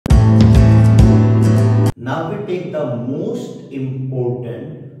take the most important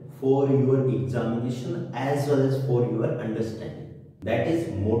for your examination as well as for your understanding. That is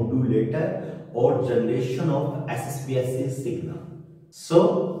modulator or generation of SSB-SC signal. So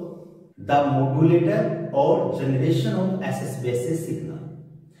the modulator or generation of SSB-SC signal.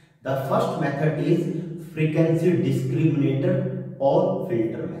 The first method is frequency discriminator or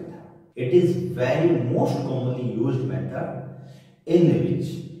filter method. It is very most commonly used method in which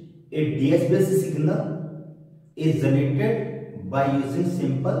a DSB-SC signal is generated by using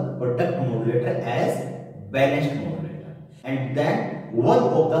simple product modulator as balanced modulator, and then one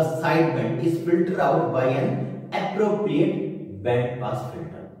of the sideband is filtered out by an appropriate band pass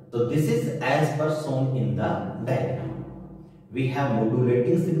filter. So this is as per shown in the diagram. We have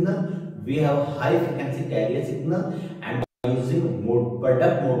modulating signal, we have high frequency carrier signal, and using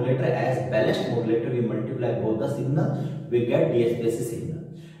product modulator as balanced modulator, we multiply both the signal, we get DSB-SC signal,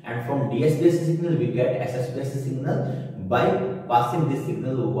 and from DSB-SC signal we get SSB-SC signal by passing this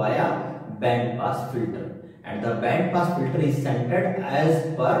signal via band pass filter, and the band pass filter is centered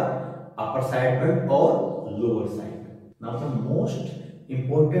as per upper sideband or lower sideband. Now the most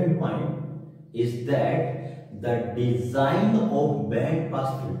important point is that the design of band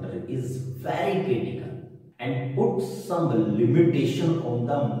pass filter is very critical and puts some limitation on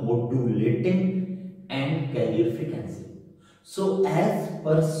the modulating and carrier frequency. So as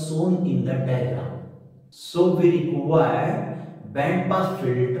per shown in the diagram, so we require band pass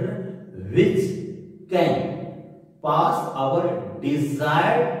filter which can pass our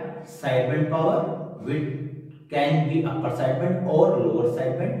desired sideband power, which can be upper sideband or lower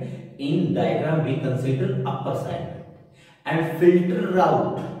sideband. In diagram we consider upper sideband, and filter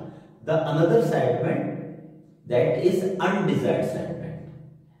out the another sideband, that is undesired sideband.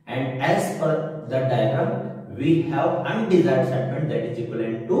 And as per the diagram we have undesired sideband, that is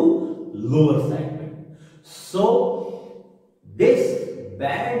equivalent to lower sideband. So this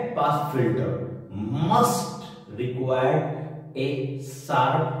band pass filter must require a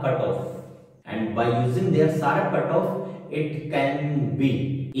sharp cutoff, and by using their sharp cutoff it can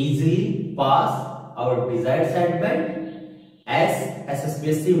be easily pass our desired sideband as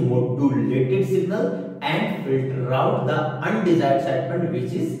SSB-SC modulated signal and filter out the undesired sideband,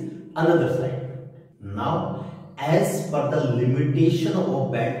 which is another sideband. Now as per the limitation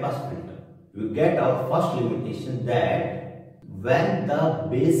of band pass filter, we get our first limitation that when the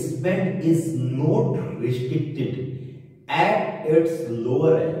baseband is not restricted at its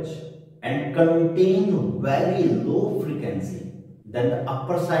lower edge and contain very low frequency, then the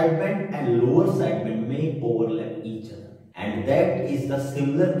upper sideband and lower sideband may overlap each other. And that is the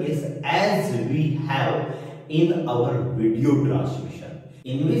similar case as we have in our video transmission,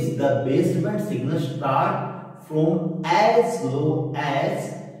 in which the baseband signal start from as low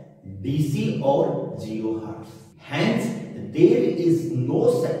as DC or 0 Hz. Hence, there is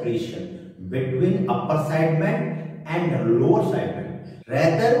no separation between upper sideband and lower sideband.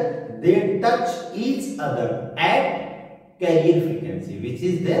 Rather, they touch each other at carrier frequency, which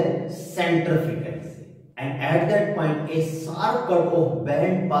is their center frequency. And at that point, a sharp cut of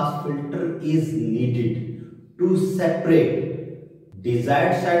band pass filter is needed to separate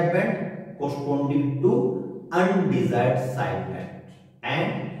desired sideband corresponding to undesired sideband.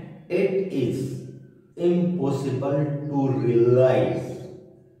 And it is impossible to realize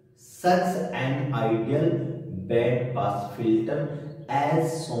such an ideal band pass filter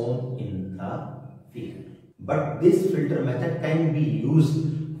as shown in the figure. But this filter method can be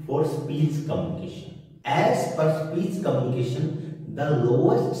used for speech communication. As per speech communication, the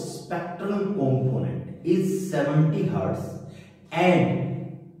lowest spectral component is 70 Hz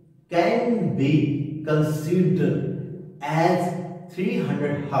and can be considered as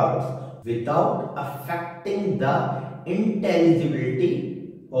 300 Hz without affecting the intelligibility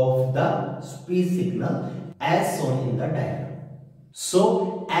of the speech signal as shown in the diagram.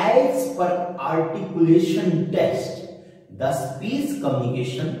 So, as per articulation test, the speech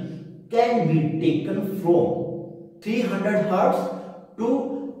communication can be taken from 300 Hz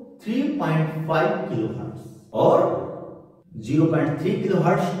to 3.5 kHz or 0.3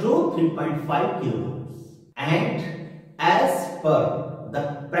 kHz to 3.5 kHz. And as per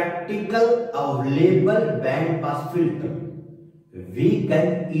the practical available band pass filter, we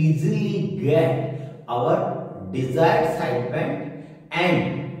can easily get our desired sideband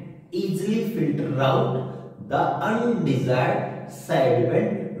and easily filter out the undesired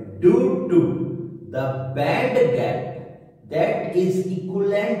sideband due to the band gap that is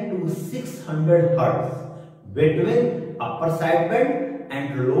equivalent to 600 Hz between upper sideband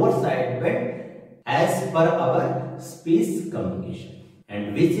and lower sideband as per our speech communication,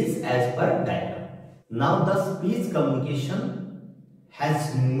 and which is as per diagram. Now the speech communication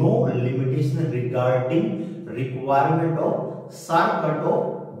has no limitation regarding requirement of sharp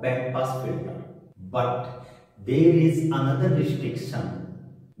cutoff band pass filter. But there is another restriction.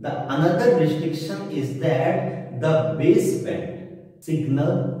 The another restriction is that the baseband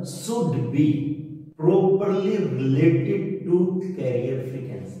signal should be properly related to carrier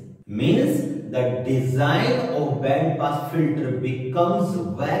frequency. Means the design of band pass filter becomes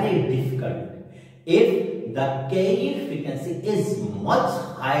very difficult if the carrier frequency is much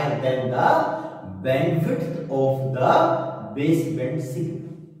higher than the bandwidth of the baseband signal.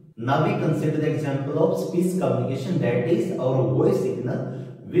 Now we consider the example of speech communication, that is our voice signal,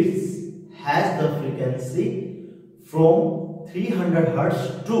 which has the frequency from 300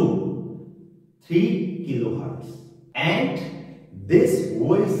 Hz to 3 kHz. And this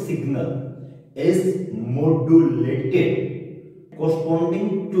voice signal is modulated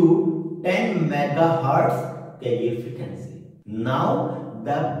corresponding to 10 MHz carrier frequency. Now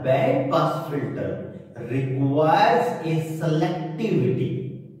the band pass filter requires a selectivity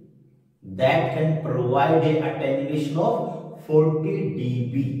that can provide an attenuation of 40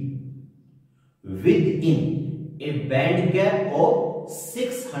 dB within a band gap of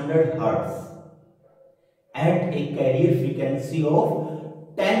 600 Hz at a carrier frequency of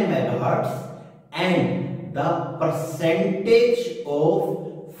 10 MHz, and the percentage of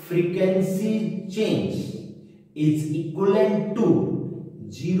frequency change is equivalent to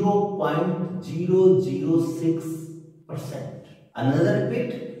 0.006%. Another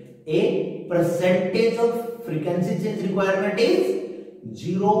bit, a percentage of frequency change requirement is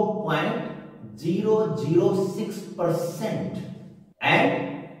 0.006%, and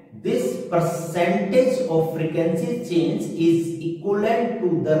this percentage of frequency change is equivalent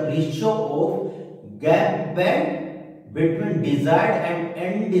to the ratio of gap band between desired and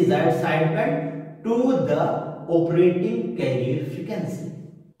undesired sideband to the operating carrier frequency.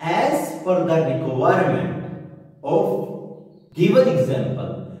 As per the requirement of given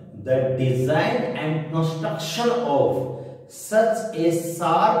example, the design and construction of such a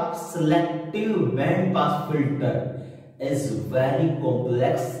sharp selective band pass filter is very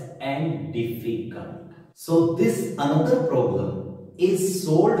complex and difficult. So this another problem is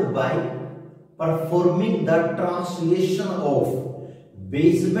solved by performing the translation of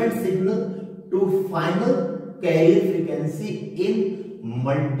baseband signal to final carrier frequency in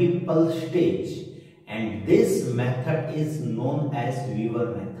multiple stage, and this method is known as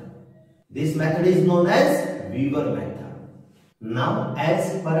Weaver method. This method is known as Weaver method. Now,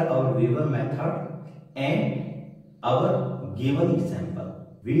 as per our Weaver method and our given example,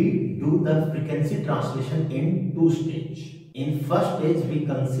 we do the frequency translation in two stages. In first stage, we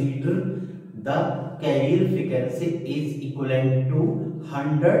consider the carrier frequency is equivalent to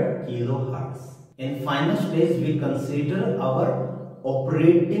 100 kHz. In final stage, we consider our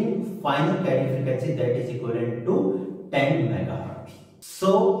operating final carrier frequency, that is equivalent to 10 MHz.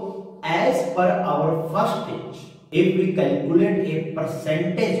 So, as per our first stage, if we calculate a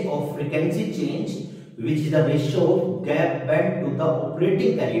percentage of frequency change, which is the ratio of gap band to the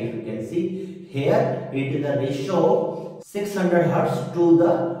operating carrier frequency, here it is the ratio of 600 Hz to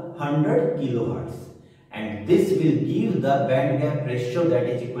the 100 kHz, and this will give the band gap ratio that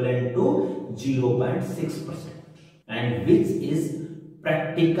is equivalent to 0.6%, and which is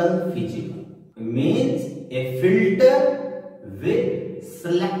practical feasible. Means a filter with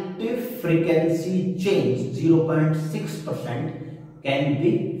selective frequency change 0.6% can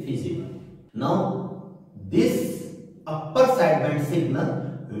be feasible. Now this upper sideband signal,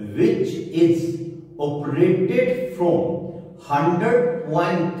 which is operated from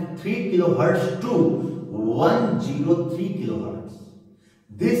 100.3 kHz to 103 kHz,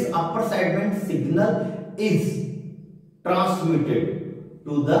 this upper sideband signal is transmitted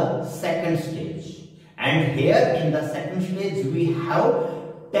to the second stage, and here in the second stage we have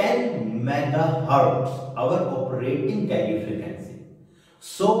 10 MHz, our operating carrier frequency.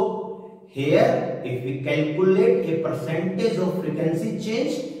 So here if we calculate a percentage of frequency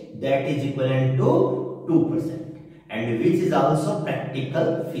change, that is equivalent to 2%, and which is also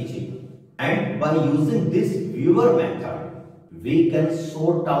practical feasible. And by using this Weaver method, we can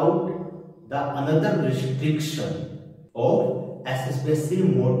sort out the another restriction of SSB-SC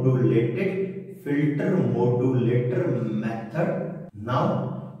modulated filter modulator method.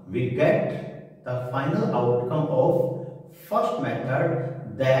 Now we get the final outcome of first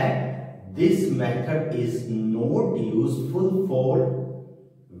method, that this method is not useful for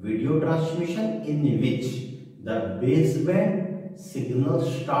video transmission in which the baseband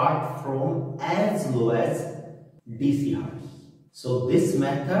signals start from as low as DC Hz. So this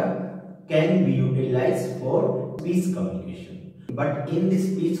method can be utilized for speech communication. But in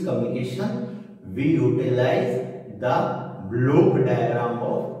this speech communication, we utilize the block diagram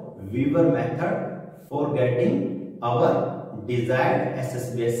of Weaver method for getting our desired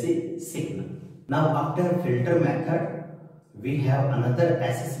SSB-SC signal. Now after filter method, we have another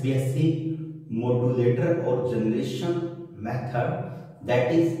SSB-SC modulator or generation method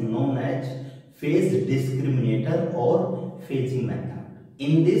that is known as phase discriminator or phasing method.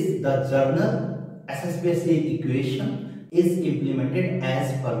 In this, the journal SSB-SC equation is implemented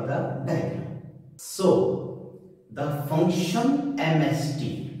as per the diagram. So, the function MST,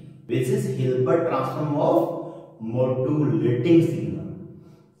 which is Hilbert transform of modulating signal,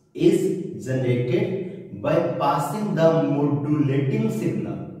 is generated by passing the modulating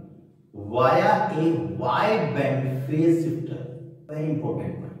signal via a wideband phase shifter. Very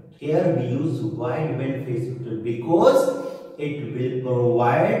important one. Here we use wideband phase shifter because it will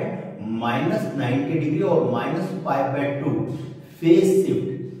provide -90° or -π/2 phase shift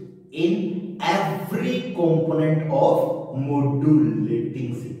in every component of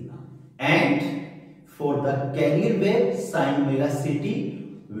modulating signal. And for the carrier wave sin omega ct,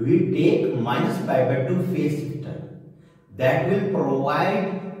 we take -π/2 phase shifter that will provide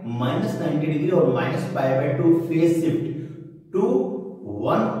 -90° or -π/2 phase shift to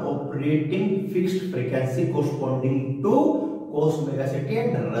one operating fixed frequency corresponding to cos omega ct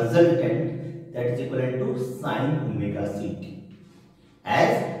and resultant that is equivalent to sin omega ct. As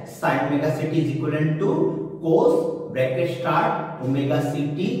sin omega ct is equivalent to cos bracket start omega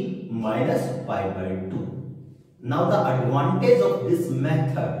ct minus π/2. Now the advantage of this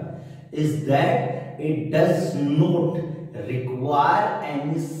method is that it does not require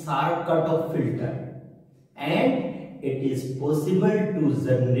any shortcut of filter, and it is possible to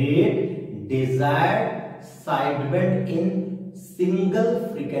generate desired sideband in single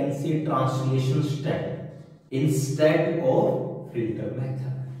frequency translation step instead of filter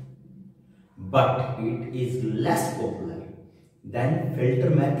method. But it is less popular than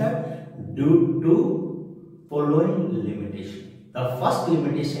filter method due to following limitation. The first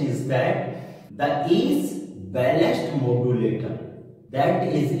limitation is that the each balanced modulator that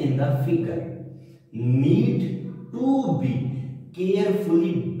is in the figure need to be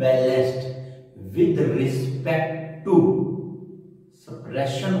carefully balanced with respect to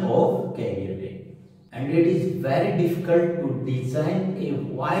suppression of carrier wave, and it is very difficult to design a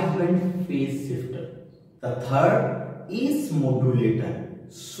wideband phase shifter. The third is modulator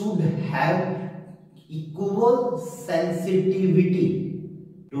should have equal sensitivity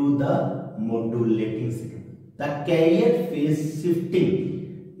to the modulating signal. The carrier phase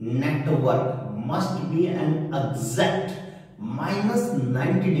shifting network must be an exact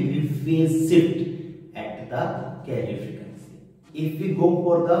 -90° phase shift at the carrier frequency. If we go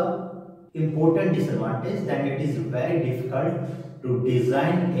for the important disadvantage, then it is very difficult to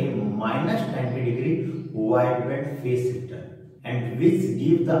design a -90° wideband phase shifter, and which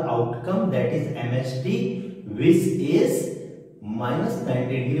give the outcome that is MST, which is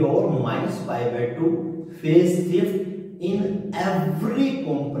 -90° or -π/2 phase shift in every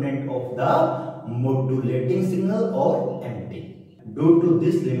component of the modulating signal or M.TECH. Due to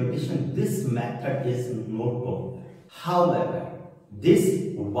this limitation, this method is not popular. However, this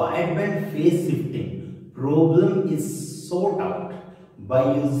wideband phase shifting problem is sorted out by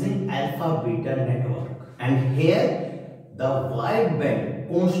using alpha-beta network, and here the wideband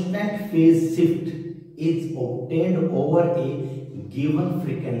constant phase shift is obtained over a given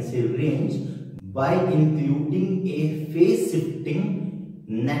frequency range by including a phase shifting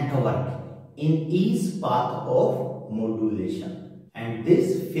network in each path of modulation. And this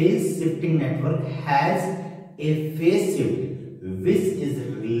phase shifting network has a phase shift which is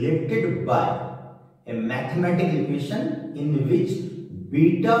related by a mathematical equation in which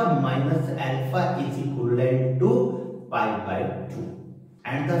beta minus alpha is equivalent to π/2,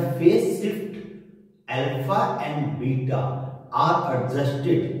 and the phase shift alpha and beta are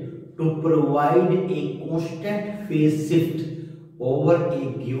adjusted to provide a constant phase shift over a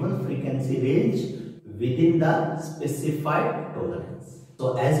given frequency range within the specified tolerance.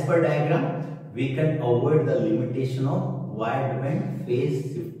 So as per diagram, we can avoid the limitation of wideband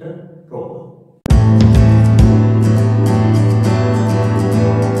phase shifter problem.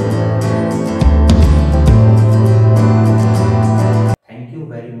 Thank you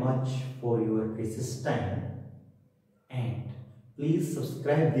very much for your precious time, and please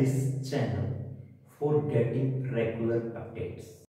subscribe this channel for getting regular updates.